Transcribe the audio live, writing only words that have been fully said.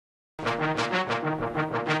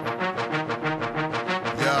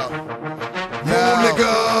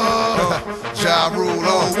Ja Rule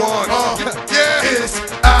on one. Yeah, it's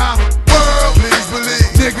our world. Please believe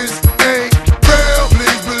niggas ain't real.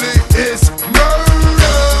 Please believe it's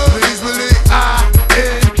murder. Please believe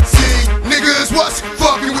INC. Niggas, what's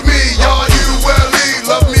fucking with me? Y'all ULE,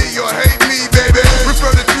 love me or hate me, baby.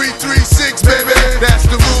 Refer to 336, baby. That's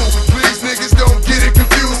the rule. Please, niggas, don't get it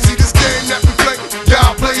confused. See this game that we play,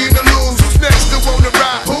 y'all playing to lose. Who's next to wanna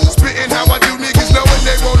ride? Who? Spitting how I do, niggas knowing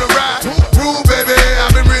they wanna ride. Rule, baby.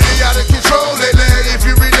 I've been really out of control lately. If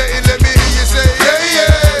you relating, let me hear you say yeah,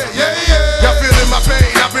 yeah, yeah, yeah. Y'all feeling my pain?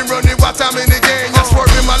 I've been running while I'm in the game. Y'all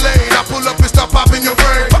swerving my lane. I pull up and start popping your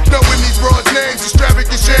brain. Knowing these broads' names,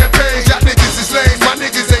 extravagant champagne. Y'all niggas is lame. My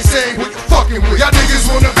niggas ain't sane. What you fucking with? Y'all niggas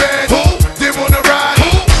wanna band? Who? They wanna ride? Who?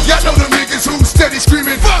 Y'all know them niggas who steady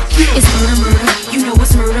screaming fuck you. It's murder, murder. You know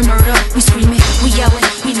it's murder, murder. We screaming, we yelling,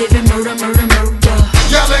 we living murder, murder, murder.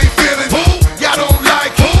 Y'all ain't feeling who? Y'all don't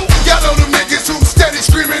like who? Y'all know them niggas who steady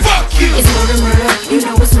screaming fuck you. It's murder, murder. You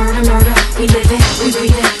know it's murder, murder. We living, we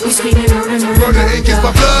breathing, we screaming murder, murder, Murder ain't murder. just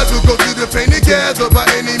my blood. We'll go through the pain together by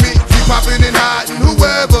any means. We popping and hiding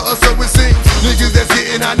whoever or so it seems. Niggas that's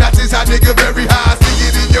getting high, not this high, nigga very high. See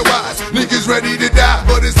it in your eyes. Niggas ready to die,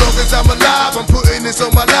 but as long as I'm alive, I'm putting this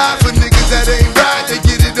on my life. For niggas that ain't right, they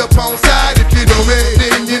get it up on side. If you know me,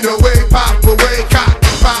 then you know way. Pop away, cock,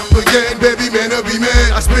 pop again, baby man, I'll be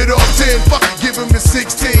man. I spit off 10, fuck it, give him the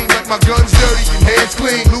 16. Like my guns dirty and hands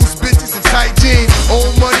clean. Loose bitches and tight jeans.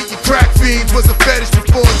 Old money and crack fiends was a fetish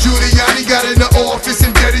before Giuliani got in the office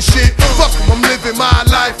and did his shit. Fuck him, I'm living my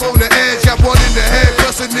life on the edge. Got one in the head,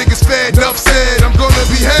 plus a niggas fed. Enough said, I'm gonna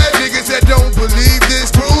be had. Niggas that don't believe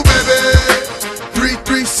this, prove baby.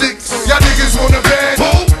 336, y'all niggas wanna band?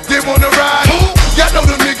 Who? They wanna ride? Who? Y'all know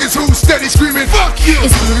them niggas who steady screaming fuck you.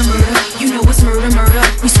 It's murder, murder. You know it's murder, murder.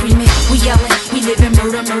 We screaming, we yelling, we living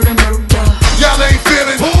murder, murder, murder. Y'all ain't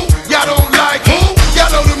feeling who? Y'all don't like who?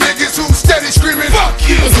 Y'all know them niggas who steady screaming fuck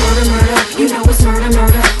you. It's murder, murder. You know it's murder,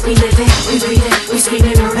 murder. We living, we breathing, we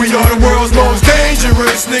screaming murder. We are the world's most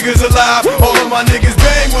dangerous niggas alive. All of my niggas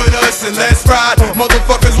bang with us and let's ride.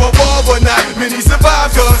 Motherfuckers want war but not many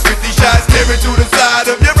survive. Cause 50 shots tearing through the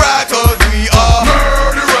side of your ride. Cause we are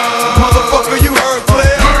murderers. Motherfucker, you heard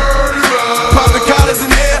clear. Murderers. Popping collars in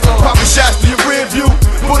here, popping shots to your rear view.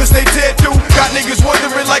 Bullets they tear through. Got niggas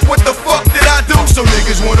wondering like what the fuck did I do? So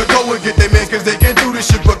niggas wanna go and get their man cause they can do this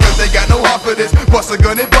shit. Because they got no heart for this. Bust a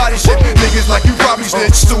gun and body shit. Niggas like you probably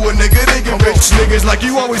snitch to a nigga they get rich. Niggas like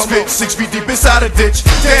you always fit 6 feet deep inside a ditch.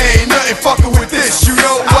 They ain't nothing fuck